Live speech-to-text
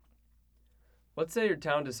Let's say your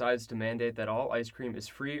town decides to mandate that all ice cream is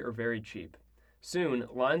free or very cheap. Soon,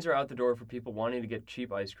 lines are out the door for people wanting to get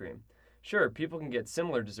cheap ice cream. Sure, people can get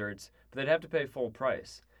similar desserts, but they'd have to pay full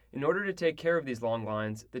price. In order to take care of these long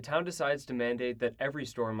lines, the town decides to mandate that every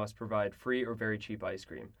store must provide free or very cheap ice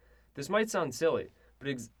cream. This might sound silly, but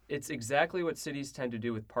it's exactly what cities tend to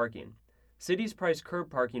do with parking. Cities price curb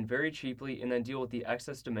parking very cheaply and then deal with the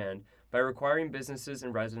excess demand by requiring businesses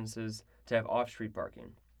and residences to have off-street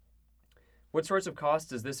parking. What sorts of costs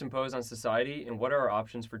does this impose on society, and what are our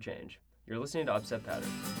options for change? You're listening to Upset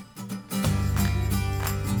Patterns.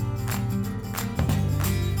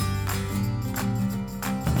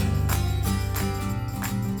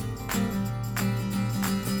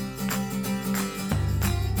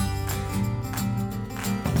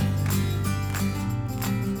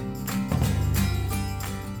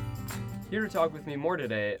 Here to talk with me more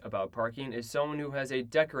today about parking is someone who has a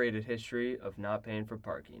decorated history of not paying for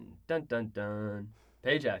parking. Dun dun dun.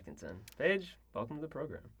 Paige Atkinson. Paige, welcome to the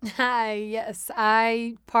program. Hi, yes.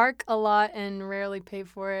 I park a lot and rarely pay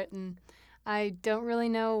for it, and I don't really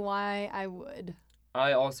know why I would.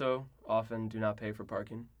 I also often do not pay for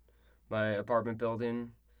parking. My apartment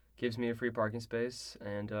building gives me a free parking space,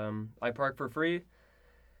 and I park for free.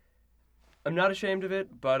 I'm not ashamed of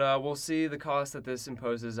it, but we'll see the cost that this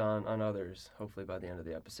imposes on others, hopefully by the end of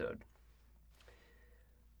the episode.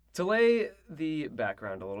 To lay the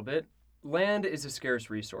background a little bit, land is a scarce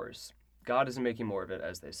resource. God isn't making more of it,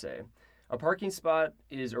 as they say. A parking spot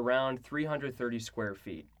is around 330 square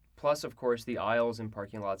feet, plus, of course, the aisles in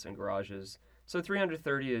parking lots and garages, so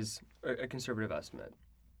 330 is a conservative estimate.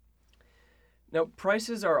 Now,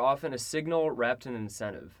 prices are often a signal wrapped in an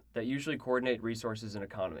incentive that usually coordinate resources and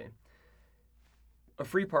economy. A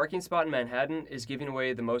free parking spot in Manhattan is giving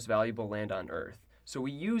away the most valuable land on Earth, so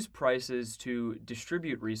we use prices to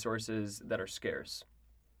distribute resources that are scarce.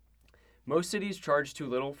 Most cities charge too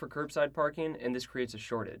little for curbside parking, and this creates a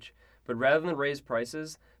shortage. But rather than raise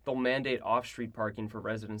prices, they'll mandate off-street parking for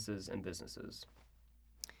residences and businesses.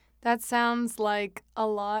 That sounds like a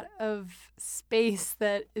lot of space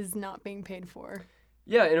that is not being paid for.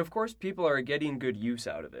 Yeah, and of course people are getting good use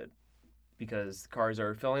out of it, because cars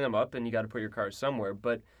are filling them up and you got to put your cars somewhere.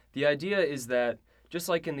 But the idea is that, just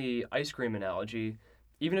like in the ice cream analogy,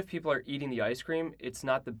 even if people are eating the ice cream, it's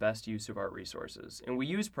not the best use of our resources. And we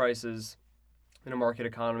use prices in a market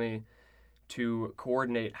economy to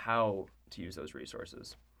coordinate how to use those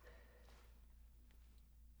resources.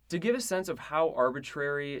 To give a sense of how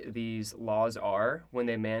arbitrary these laws are when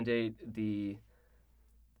they mandate the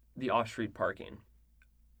off-street parking,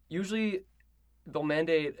 usually they'll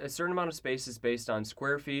mandate a certain amount of spaces based on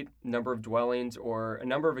square feet, number of dwellings, or a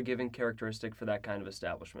number of a given characteristic for that kind of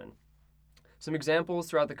establishment. Some examples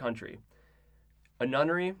throughout the country. A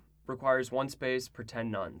nunnery requires 1 space per 10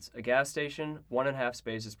 nuns. A gas station, 1.5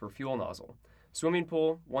 spaces per fuel nozzle. Swimming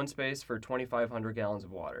pool, 1 space for 2,500 gallons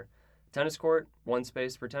of water. Tennis court, 1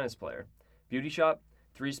 space per tennis player. Beauty shop,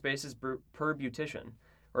 3 spaces per beautician.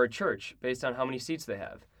 Or a church, based on how many seats they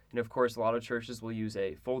have. And of course, a lot of churches will use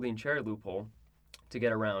a folding chair loophole to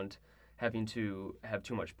get around having to have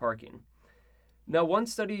too much parking. Now, one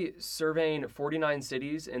study surveying 49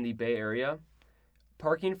 cities in the Bay Area,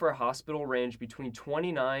 parking for a hospital ranged between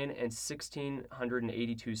 29 and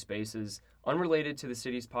 1,682 spaces, unrelated to the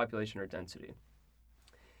city's population or density.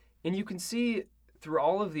 And you can see through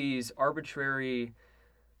all of these arbitrary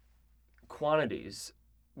quantities,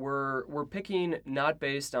 we're picking not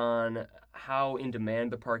based on how in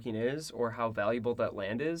demand the parking is or how valuable that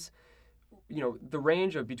land is. The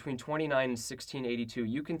range of between 29 and 1682,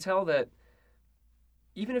 you can tell that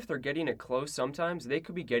even if they're getting it close sometimes, they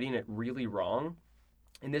could be getting it really wrong,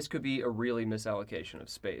 and this could be a really misallocation of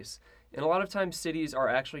space. And a lot of times cities are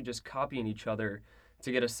actually just copying each other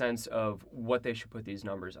to get a sense of what they should put these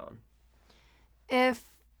numbers on. If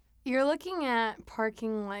you're looking at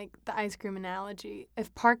parking like the ice cream analogy,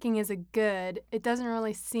 if parking is a good, it doesn't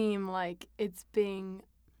really seem like it's being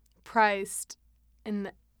priced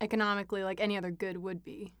economically like any other good would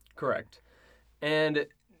be. Correct. And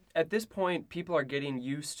at this point, people are getting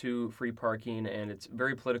used to free parking, and it's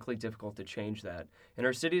very politically difficult to change that. And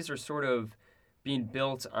our cities are sort of being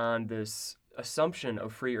built on this assumption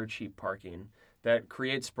of free or cheap parking that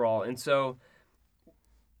creates sprawl. And so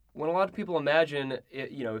when a lot of people imagine,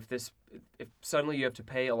 if suddenly you have to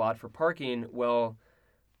pay a lot for parking, well,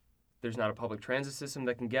 there's not a public transit system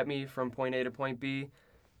that can get me from point A to point B,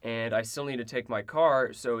 and I still need to take my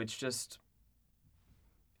car, so it's just,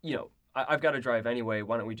 I've got to drive anyway.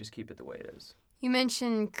 Why don't we just keep it the way it is? You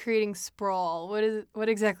mentioned creating sprawl. What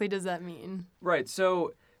exactly does that mean? Right.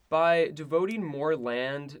 So by devoting more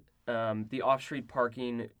land, the off-street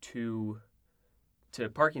parking to to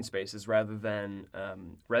parking spaces rather than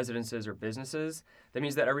residences or businesses, that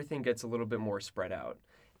means that everything gets a little bit more spread out.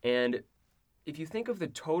 And if you think of the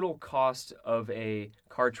total cost of a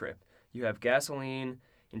car trip, you have gasoline,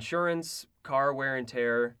 insurance, car wear and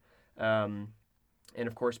tear, and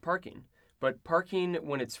of course parking. But parking,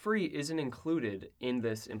 when it's free, isn't included in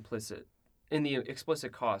the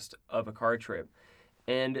explicit cost of a car trip.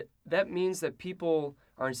 And that means that people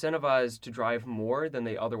are incentivized to drive more than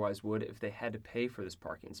they otherwise would if they had to pay for this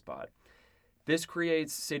parking spot. This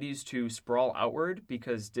creates cities to sprawl outward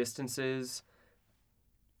because distances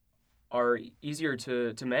are easier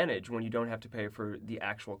to manage when you don't have to pay for the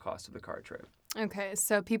actual cost of the car trip. Okay,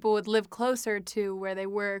 so people would live closer to where they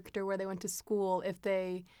worked or where they went to school if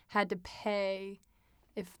they had to pay,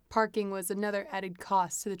 if parking was another added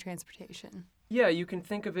cost to the transportation. Yeah, you can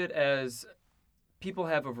think of it as people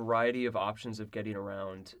have a variety of options of getting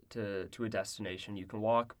around to a destination. You can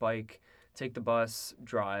walk, bike, take the bus,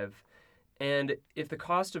 drive. And if the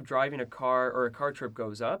cost of driving a car or a car trip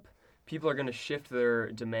goes up, people are going to shift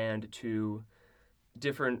their demand to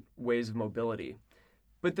different ways of mobility.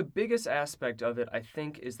 But the biggest aspect of it, I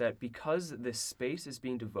think, is that because this space is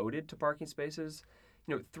being devoted to parking spaces,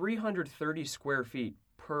 330 square feet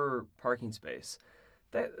per parking space,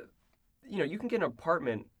 that, you can get an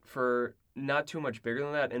apartment for not too much bigger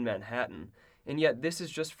than that in Manhattan. And yet this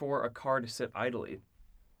is just for a car to sit idly.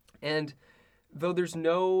 And though there's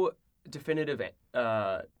no definitive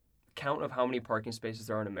count of how many parking spaces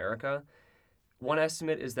there are in America, one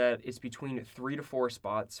estimate is that it's between 3 to 4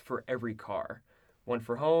 spots for every car. One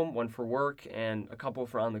for home, one for work, and a couple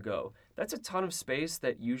for on the go. That's a ton of space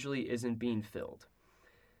that usually isn't being filled.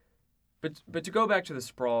 But to go back to the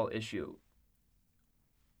sprawl issue,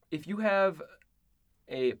 if you have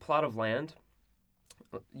a plot of land,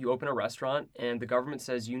 you open a restaurant, and the government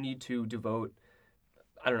says you need to devote,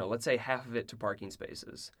 I don't know, let's say half of it to parking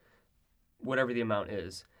spaces, whatever the amount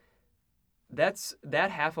is.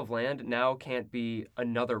 That half of land now can't be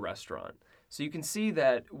another restaurant. So you can see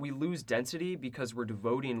that we lose density because we're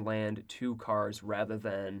devoting land to cars rather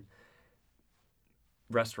than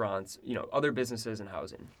restaurants, other businesses and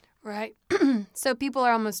housing. Right. So people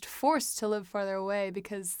are almost forced to live farther away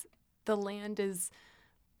because the land is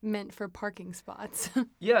meant for parking spots.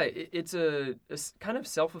 Yeah, it's a kind of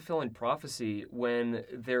self-fulfilling prophecy. When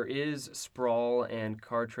there is sprawl and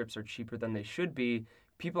car trips are cheaper than they should be,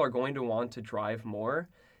 people are going to want to drive more.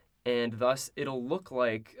 And thus, it'll look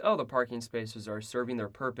like, the parking spaces are serving their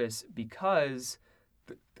purpose because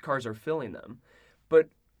the cars are filling them. But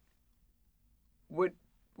what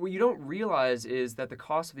you don't realize is that the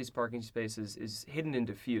cost of these parking spaces is hidden and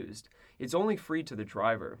diffused. It's only free to the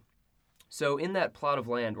driver. So in that plot of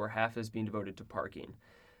land where half is being devoted to parking,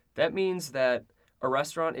 that means that a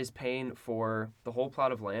restaurant is paying for the whole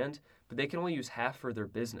plot of land, but they can only use half for their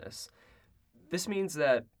business. This means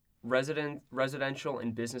that residential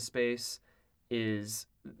and business space there's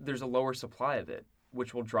a lower supply of it,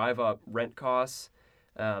 which will drive up rent costs,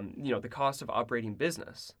 the cost of operating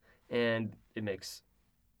business, and it makes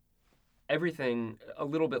everything a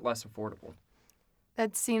little bit less affordable.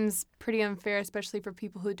 That seems pretty unfair, especially for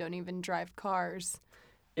people who don't even drive cars.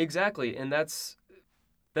 Exactly, and that's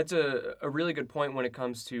a really good point when it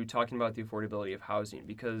comes to talking about the affordability of housing,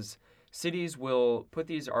 because cities will put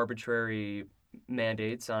these arbitrary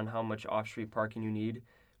mandates on how much off-street parking you need,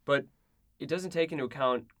 but it doesn't take into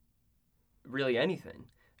account really anything.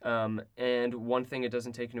 And one thing it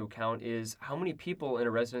doesn't take into account is how many people in a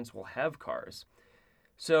residence will have cars.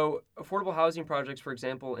 So affordable housing projects, for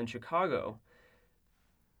example, in Chicago,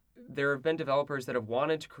 there have been developers that have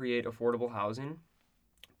wanted to create affordable housing,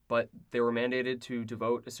 but they were mandated to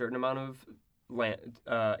devote a certain amount of land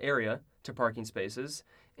area to parking spaces,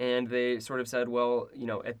 and they sort of said, well,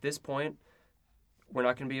 at this point, we're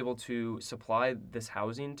not going to be able to supply this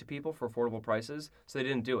housing to people for affordable prices, so they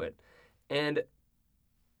didn't do it. And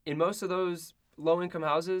in most of those low-income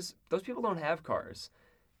houses, those people don't have cars.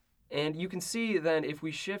 And you can see then if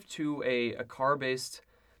we shift to a car-based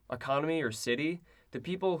economy or city, the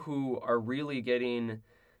people who are really getting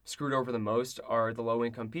screwed over the most are the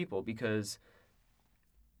low-income people, because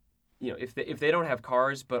if they don't have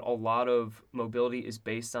cars, but a lot of mobility is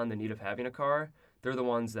based on the need of having a car, they're the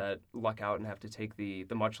ones that luck out and have to take the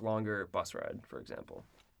much longer bus ride, for example.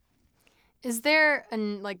 Is there a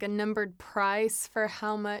numbered price for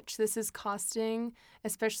how much this is costing,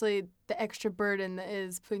 especially the extra burden that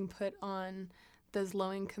is being put on those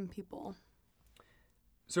low-income people?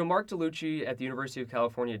 So Mark DeLucci at the University of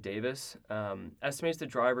California, Davis, estimates that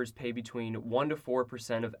drivers pay between 1% to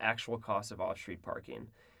 4% of actual costs of off-street parking.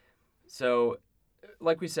 So,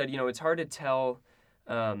 like we said, it's hard to tell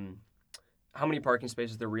how many parking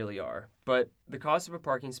spaces there really are. But the cost of a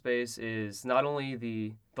parking space is not only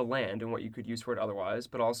the land and what you could use for it otherwise,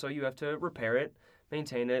 but also you have to repair it,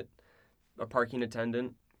 maintain it, a parking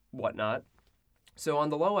attendant, whatnot. So on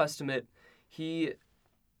the low estimate, he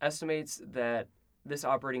estimates that this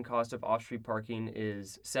operating cost of off-street parking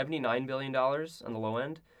is $79 billion on the low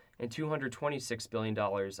end and $226 billion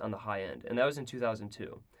on the high end, and that was in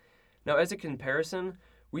 2002. Now, as a comparison,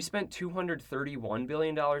 we spent $231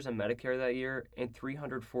 billion on Medicare that year and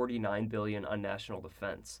 $349 billion on national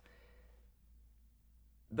defense.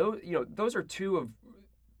 Those are two of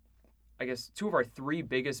our three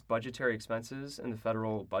biggest budgetary expenses in the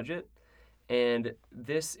federal budget, and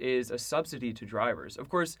this is a subsidy to drivers. Of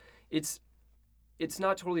course, it's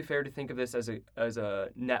not totally fair to think of this as a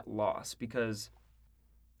net loss because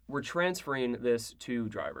we're transferring this to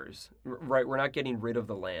drivers, right? We're not getting rid of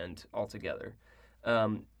the land altogether.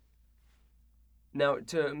 Now,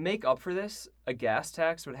 to make up for this, a gas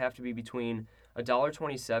tax would have to be between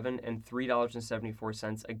 $1.27 and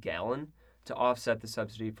 $3.74 a gallon to offset the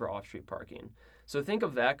subsidy for off-street parking. So think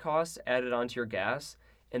of that cost added onto your gas,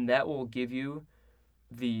 and that will give you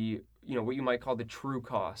what you might call the true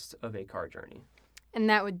cost of a car journey. And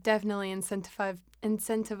that would definitely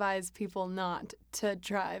incentivize people not to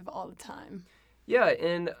drive all the time. Yeah,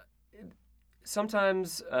 and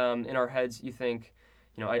sometimes in our heads you think,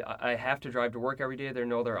 I have to drive to work every day. There are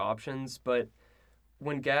no other options. But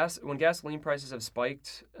when gasoline prices have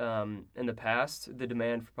spiked in the past, the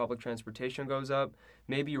demand for public transportation goes up.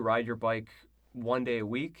 Maybe you ride your bike one day a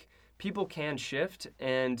week. People can shift,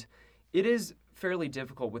 and it is fairly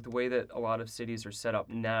difficult with the way that a lot of cities are set up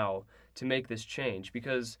now to make this change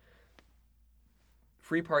because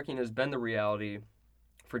free parking has been the reality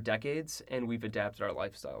for decades, and we've adapted our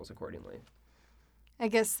lifestyles accordingly. I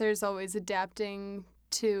guess there's always adapting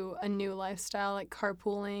to a new lifestyle like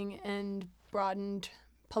carpooling and broadened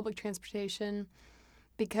public transportation,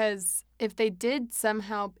 because if they did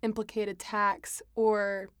somehow implicate a tax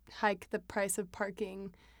or hike the price of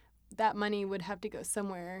parking, that money would have to go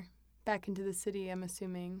somewhere back into the city, I'm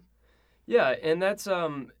assuming. Yeah, and that's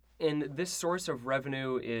and this source of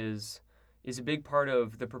revenue is a big part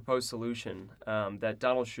of the proposed solution that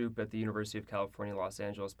Donald Shoup at the University of California, Los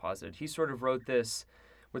Angeles posited. He sort of wrote this,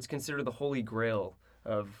 what's considered the holy grail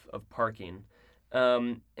of parking.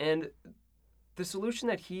 And the solution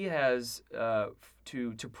that he has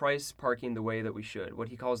to price parking the way that we should, what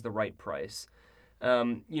he calls the right price.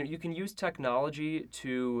 You can use technology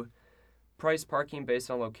to price parking based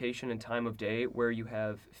on location and time of day, where you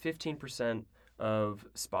have 15% of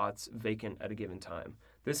spots vacant at a given time.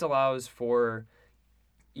 This allows for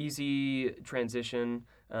easy transition.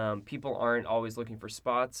 People aren't always looking for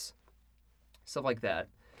spots, stuff like that.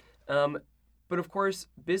 But of course,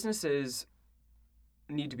 businesses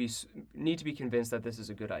need to be convinced that this is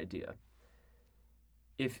a good idea.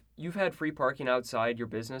 If you've had free parking outside your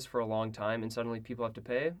business for a long time and suddenly people have to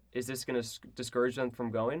pay, is this going to discourage them from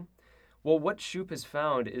going? Well, what Shoup has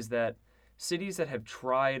found is that cities that have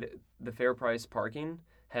tried the fair price parking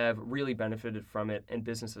have really benefited from it, and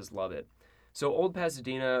businesses love it. So Old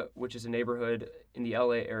Pasadena, which is a neighborhood in the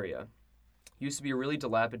LA area, used to be a really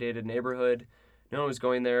dilapidated neighborhood. No one was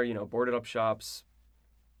going there, boarded up shops,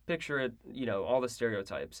 picture it, all the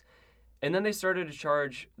stereotypes. And then they started to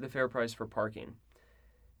charge the fair price for parking.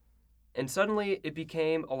 And suddenly it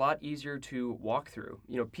became a lot easier to walk through.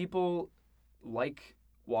 People like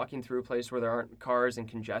walking through a place where there aren't cars and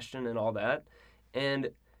congestion and all that.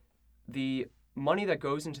 And the money that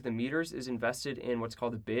goes into the meters is invested in what's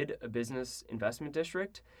called a BID, a business investment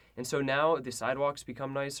district. And so now the sidewalks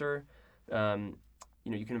become nicer.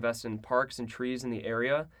 You can invest in parks and trees in the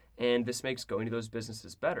area, and this makes going to those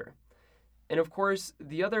businesses better. And of course,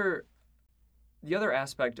 the other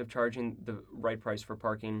aspect of charging the right price for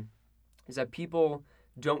parking is that people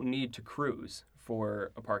don't need to cruise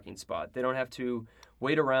for a parking spot. They don't have to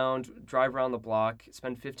wait around, drive around the block,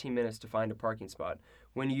 spend 15 minutes to find a parking spot.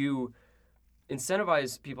 When you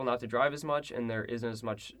incentivize people not to drive as much and there isn't as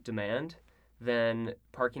much demand, then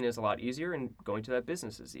parking is a lot easier and going to that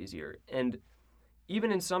business is easier. And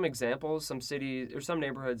even in some examples, some cities or some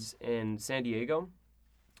neighborhoods in San Diego,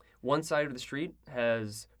 one side of the street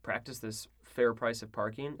has practiced this fair price of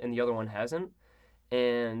parking and the other one hasn't.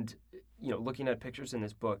 And looking at pictures in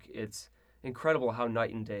this book, it's incredible how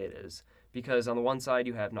night and day it is. Because on the one side,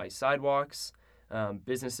 you have nice sidewalks,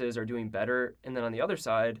 businesses are doing better. And then on the other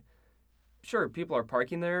side, sure, people are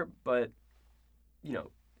parking there, but,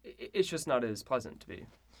 it's just not as pleasant to be.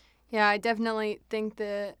 Yeah, I definitely think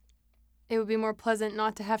that it would be more pleasant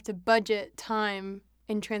not to have to budget time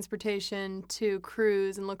in transportation to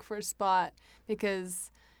cruise and look for a spot,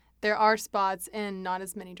 because there are spots and not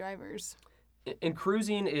as many drivers. And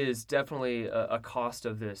cruising is definitely a cost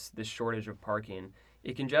of this shortage of parking.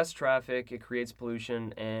 It congests traffic, it creates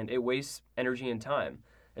pollution, and it wastes energy and time.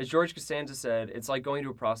 As George Costanza said, it's like going to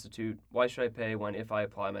a prostitute. Why should I pay when, if I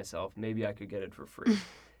apply myself, maybe I could get it for free?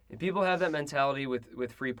 And people have that mentality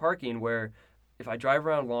with free parking where if I drive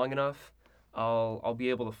around long enough, I'll be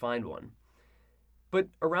able to find one. But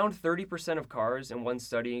around 30% of cars in one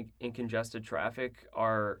study in congested traffic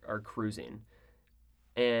are cruising.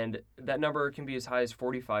 And that number can be as high as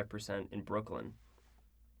 45% in Brooklyn.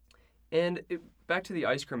 And back to the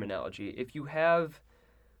ice cream analogy, if you have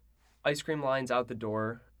ice cream lines out the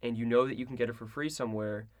door and you know that you can get it for free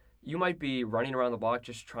somewhere, you might be running around the block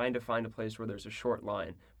just trying to find a place where there's a short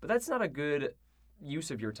line. But that's not a good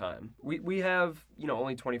use of your time. We have,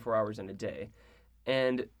 only 24 hours in a day.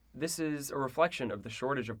 And this is a reflection of the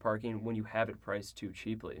shortage of parking when you have it priced too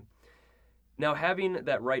cheaply. Now, having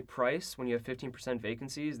that right price when you have 15%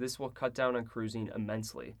 vacancies, this will cut down on cruising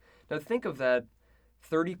immensely. Now, think of that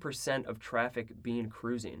 30% of traffic being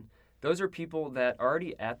cruising. Those are people that are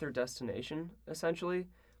already at their destination, essentially,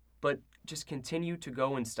 but just continue to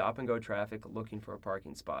go in stop-and-go traffic looking for a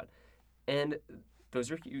parking spot. And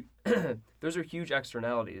those are those are huge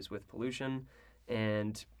externalities with pollution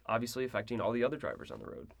and obviously affecting all the other drivers on the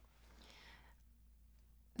road.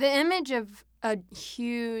 The image of a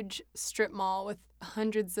huge strip mall with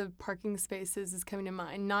hundreds of parking spaces is coming to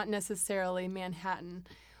mind, not necessarily Manhattan.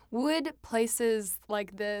 Would places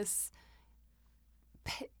like this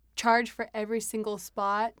charge for every single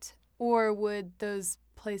spot, or would those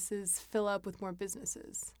places fill up with more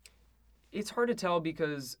businesses? It's hard to tell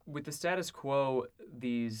because with the status quo,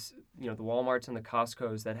 these, the Walmarts and the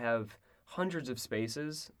Costcos that have hundreds of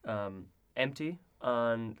spaces empty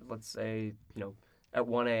on, let's say, at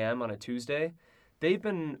 1 a.m. on a Tuesday, they've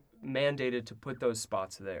been mandated to put those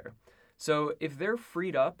spots there. So if they're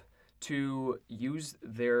freed up to use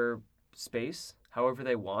their space however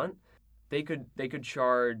they want, they could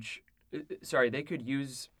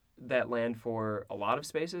use that land for a lot of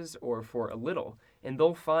spaces or for a little, and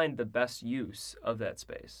they'll find the best use of that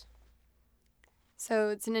space. So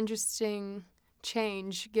it's an interesting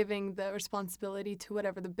change, giving the responsibility to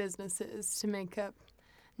whatever the business is to make up,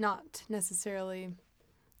 not necessarily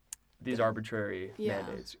these arbitrary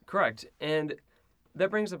mandates. Correct. And that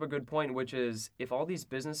brings up a good point, which is if all these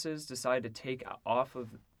businesses decide to take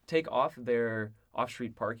off their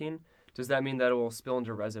off-street parking, does that mean that it will spill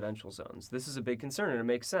into residential zones? This is a big concern, and it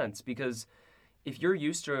makes sense because if you're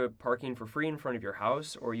used to parking for free in front of your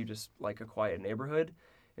house or you just like a quiet neighborhood,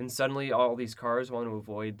 and suddenly all these cars want to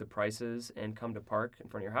avoid the prices and come to park in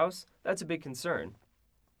front of your house, that's a big concern.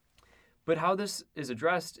 But how this is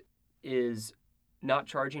addressed is not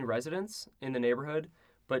charging residents in the neighborhood,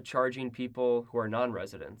 but charging people who are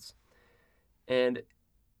non-residents. And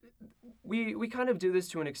we kind of do this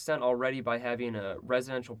to an extent already by having a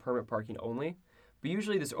residential permit parking only, but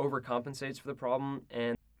usually this overcompensates for the problem,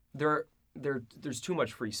 and there's too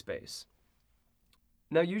much free space.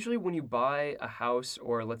 Now, usually when you buy a house,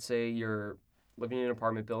 or let's say you're living in an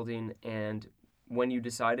apartment building, and when you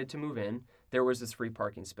decided to move in, there was this free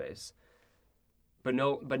parking space. But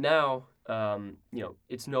now,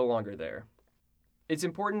 it's no longer there. It's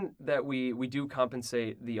important that we do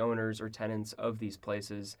compensate the owners or tenants of these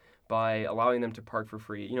places by allowing them to park for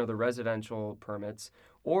free, the residential permits,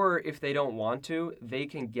 or if they don't want to, they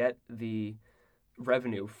can get the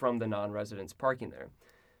revenue from the non-residents parking there.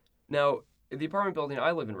 Now, the apartment building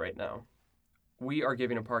I live in right now, we are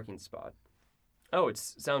giving a parking spot. Oh, it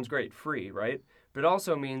sounds great, free, right? But it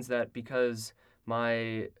also means that because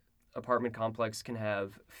my apartment complex can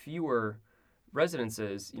have fewer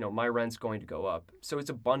residences, my rent's going to go up. So it's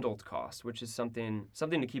a bundled cost, which is something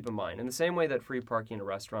to keep in mind. In the same way that free parking in a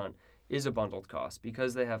restaurant is a bundled cost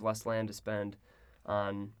because they have less land to spend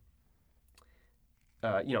on,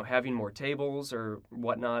 having more tables or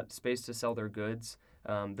whatnot, space to sell their goods,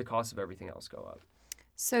 the cost of everything else go up.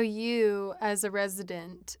 So you, as a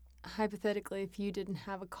resident, hypothetically, if you didn't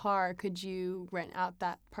have a car, could you rent out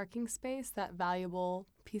that parking space, that valuable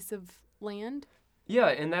piece of land? Yeah,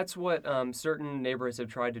 and that's what certain neighborhoods have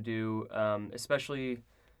tried to do, especially,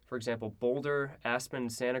 for example, Boulder, Aspen,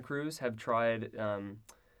 and Santa Cruz have tried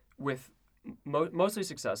with mostly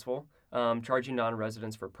successful, charging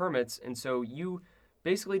non-residents for permits. And so you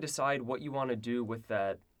basically decide what you want to do with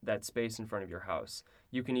that space in front of your house.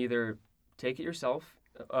 You can either take it yourself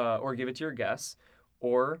or give it to your guests,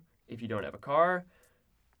 or if you don't have a car,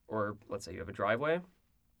 or let's say you have a driveway,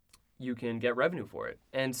 you can get revenue for it.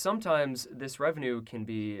 And sometimes this revenue can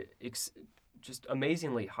be just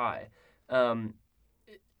amazingly high.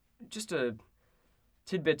 Just to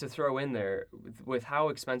tidbit to throw in there with how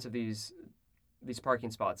expensive these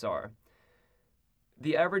parking spots are.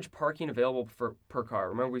 The average parking available per car,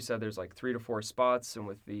 remember we said there's like 3 to 4 spots, and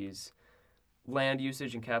with these land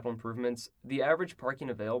usage and capital improvements, the average parking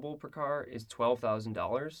available per car is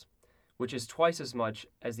 $12,000, which is twice as much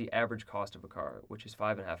as the average cost of a car, which is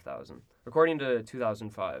 $5,500, according to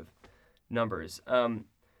 2005 numbers.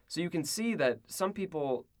 So you can see that some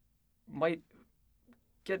people might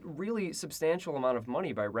get really substantial amount of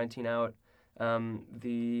money by renting out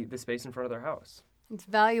the space in front of their house. It's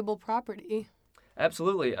valuable property.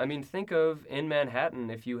 Absolutely. I mean, think of in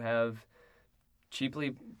Manhattan, if you have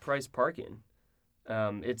cheaply priced parking,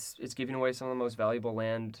 it's giving away some of the most valuable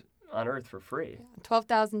land on earth for free.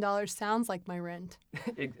 $12,000 sounds like my rent.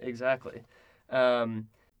 Exactly.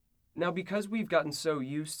 Now, because we've gotten so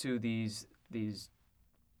used to these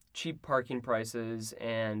cheap parking prices,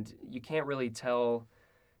 and you can't really tell,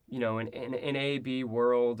 in an A/B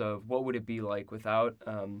world of what would it be like without.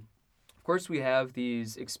 Of course, we have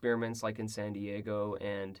these experiments like in San Diego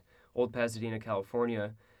and Old Pasadena,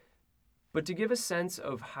 California. But to give a sense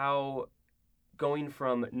of how going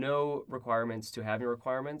from no requirements to having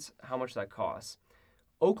requirements, how much that costs.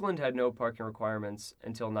 Oakland had no parking requirements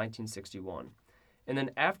until 1961. And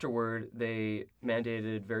then afterward, they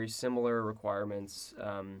mandated very similar requirements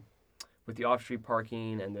with the off-street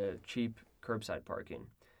parking and the cheap curbside parking.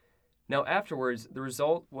 Now, afterwards, the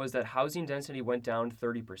result was that housing density went down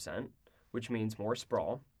 30%, which means more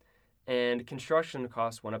sprawl, and construction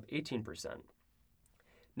costs went up 18%.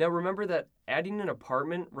 Now, remember that adding an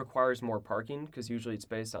apartment requires more parking because usually it's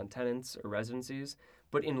based on tenants or residencies,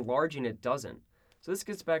 but enlarging it doesn't. So this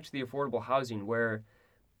gets back to the affordable housing where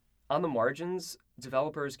on the margins,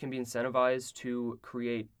 developers can be incentivized to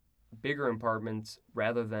create bigger apartments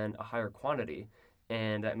rather than a higher quantity,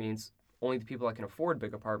 and that means only the people that can afford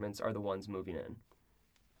big apartments are the ones moving in.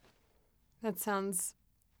 That sounds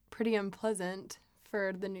pretty unpleasant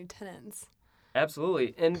for the new tenants.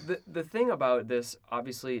 Absolutely. And the thing about this,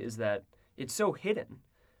 obviously, is that it's so hidden.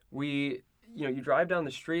 You drive down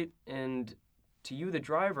the street, and to you, the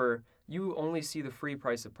driver, you only see the free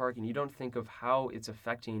price of parking. You don't think of how it's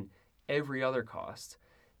affecting every other cost.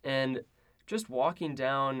 And just walking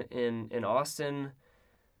down in Austin,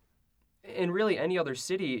 and really any other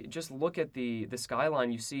city, just look at the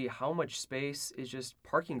skyline, you see how much space is just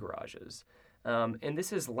parking garages. And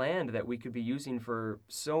this is land that we could be using for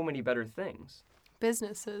so many better things.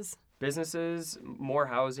 Businesses, more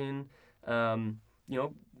housing.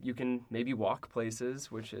 You can maybe walk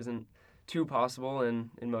places, which isn't too possible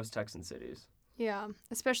in most Texan cities. Yeah,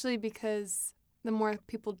 especially because the more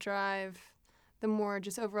people drive, the more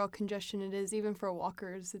just overall congestion it is. Even for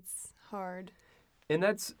walkers, it's hard. And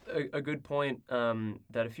that's a good point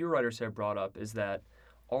that a few writers have brought up, is that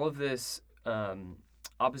all of this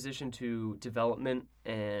opposition to development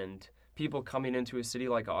and people coming into a city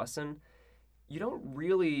like Austin, you're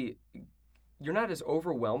not as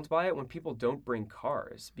overwhelmed by it when people don't bring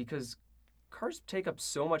cars, because cars take up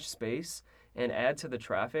so much space and add to the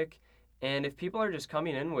traffic. And if people are just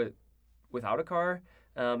coming in without a car,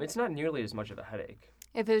 it's not nearly as much of a headache.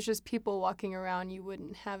 If it was just people walking around, you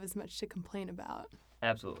wouldn't have as much to complain about.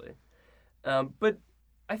 Absolutely. But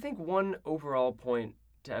I think one overall point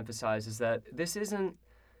to emphasize is that this isn't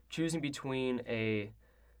choosing between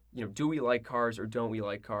do we like cars or don't we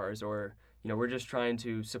like cars, or, we're just trying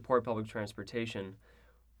to support public transportation,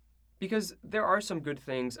 because there are some good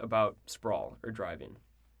things about sprawl or driving.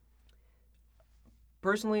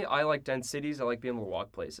 Personally, I like dense cities. I like being able to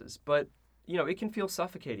walk places, but, it can feel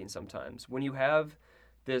suffocating sometimes. When you have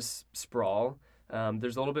this sprawl,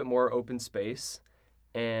 there's a little bit more open space,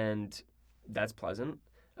 and that's pleasant.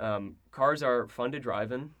 Cars are fun to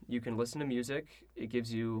drive in. You can listen to music. It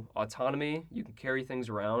gives you autonomy. You can carry things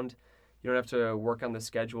around. You don't have to work on the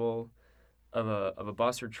schedule of a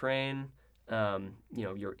bus or train.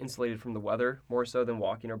 You're insulated from the weather more so than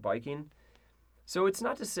walking or biking. So it's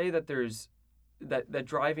not to say that that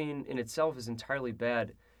driving in itself is entirely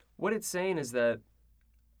bad. What it's saying is that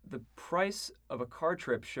the price of a car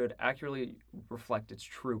trip should accurately reflect its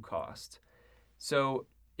true cost. So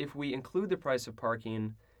if we include the price of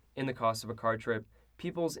parking in the cost of a car trip,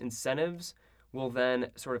 people's incentives will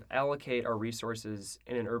then sort of allocate our resources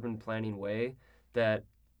in an urban planning way that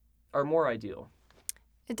are more ideal.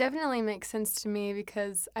 It definitely makes sense to me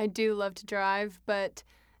because I do love to drive, but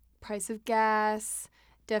price of gas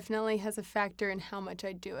definitely has a factor in how much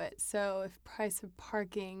I do it. So if price of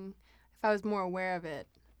parking, if I was more aware of it,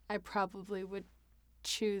 I probably would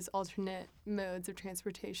choose alternate modes of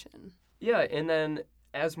transportation. Yeah, and then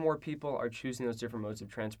as more people are choosing those different modes of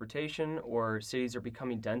transportation, or cities are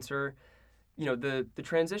becoming denser, the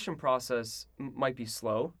transition process might be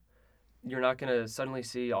slow. You're not going to suddenly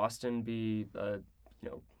see Austin be,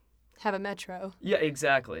 Have a metro. yeah,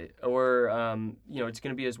 exactly. Or, it's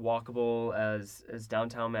going to be as walkable as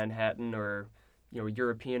downtown Manhattan or,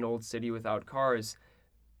 European old city without cars.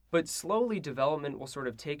 But slowly, development will sort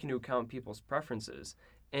of take into account people's preferences.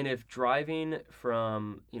 And if driving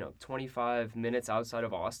from, 25 minutes outside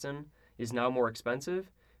of Austin is now more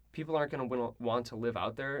expensive, people aren't going to want to live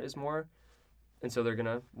out there as more. And so they're going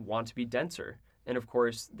to want to be denser. And of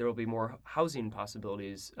course, there will be more housing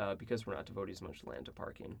possibilities because we're not devoting as much land to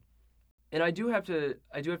parking. And I do have to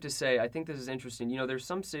say, I think this is interesting. There's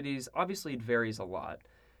some cities, obviously it varies a lot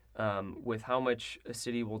with how much a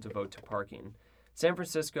city will devote to parking. San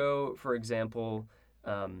Francisco, for example,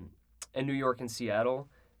 and New York and Seattle,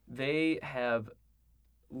 they have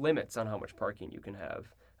limits on how much parking you can have.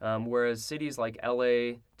 Whereas cities like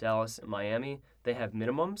LA, Dallas, and Miami, they have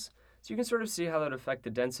minimums. So you can sort of see how that would affect the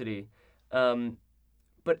density.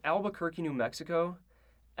 But Albuquerque, New Mexico,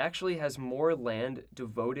 actually has more land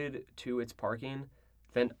devoted to its parking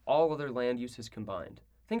than all other land uses combined.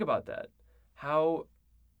 Think about that. How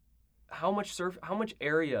much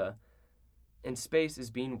area and space is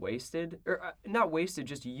being wasted, or not wasted,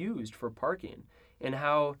 just used for parking, and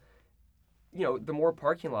how the more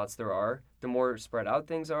parking lots there are, the more spread out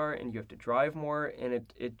things are, and you have to drive more, and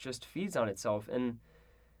it just feeds on itself. And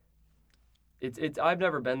I've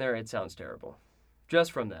never been there. It sounds terrible,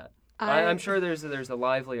 just from that. I'm sure there's a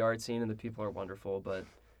lively art scene and the people are wonderful, but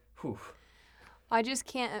whew. I just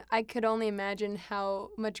can't. I could only imagine how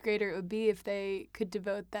much greater it would be if they could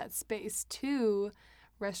devote that space to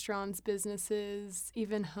restaurants, businesses,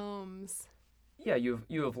 even homes. Yeah,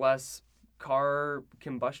 you have less car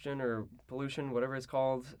combustion or pollution, whatever it's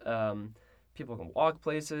called. People can walk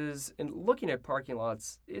places, and looking at parking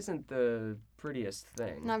lots isn't the prettiest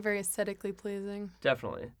thing. Not very aesthetically pleasing.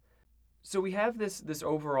 Definitely. So we have this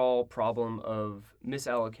overall problem of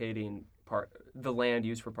misallocating the land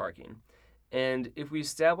used for parking. And if we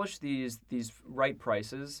establish these right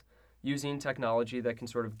prices using technology that can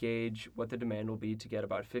sort of gauge what the demand will be to get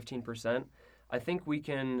about 15%, I think we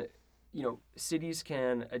can, cities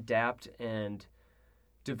can adapt and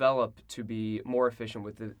develop to be more efficient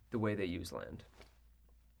with the way they use land.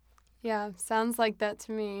 Yeah, sounds like that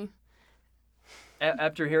to me.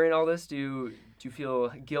 After hearing all this, do you feel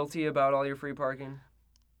guilty about all your free parking?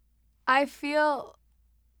 I feel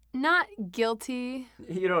not guilty.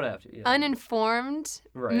 You don't have to. Yeah. Uninformed,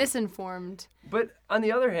 right. Misinformed. But on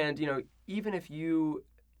the other hand, even if you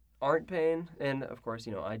aren't paying, and of course,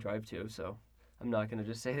 I drive too, so I'm not going to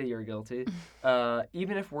just say that you're guilty.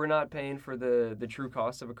 Even if we're not paying for the true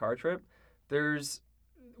cost of a car trip,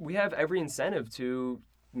 we have every incentive to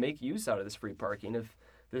make use out of this free parking. If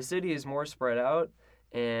the city is more spread out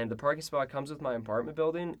and the parking spot comes with my apartment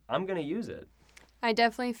building, I'm going to use it. I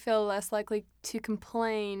definitely feel less likely to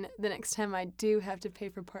complain the next time I do have to pay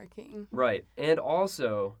for parking. Right. And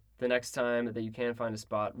also, the next time that you can find a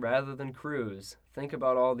spot, rather than cruise, think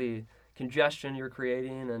about all the congestion you're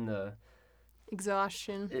creating and the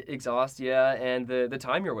exhaustion. And the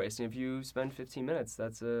time you're wasting. If you spend 15 minutes,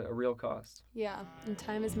 that's a real cost. Yeah, and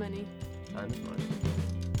time is money. Time is money.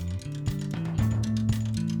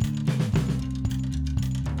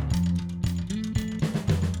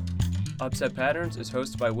 Upset Patterns is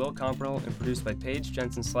hosted by Will Comprel and produced by Paige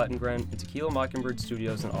Jensen Slattengren at Tequila Mockingbird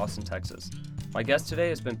Studios in Austin, Texas. My guest today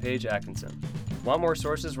has been Paige Atkinson. Want more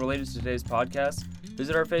sources related to today's podcast?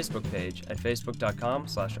 Visit our Facebook page at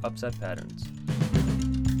facebook.com/upsetpatterns.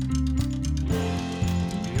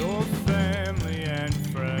 Your family and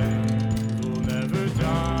friends will never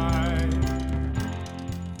die.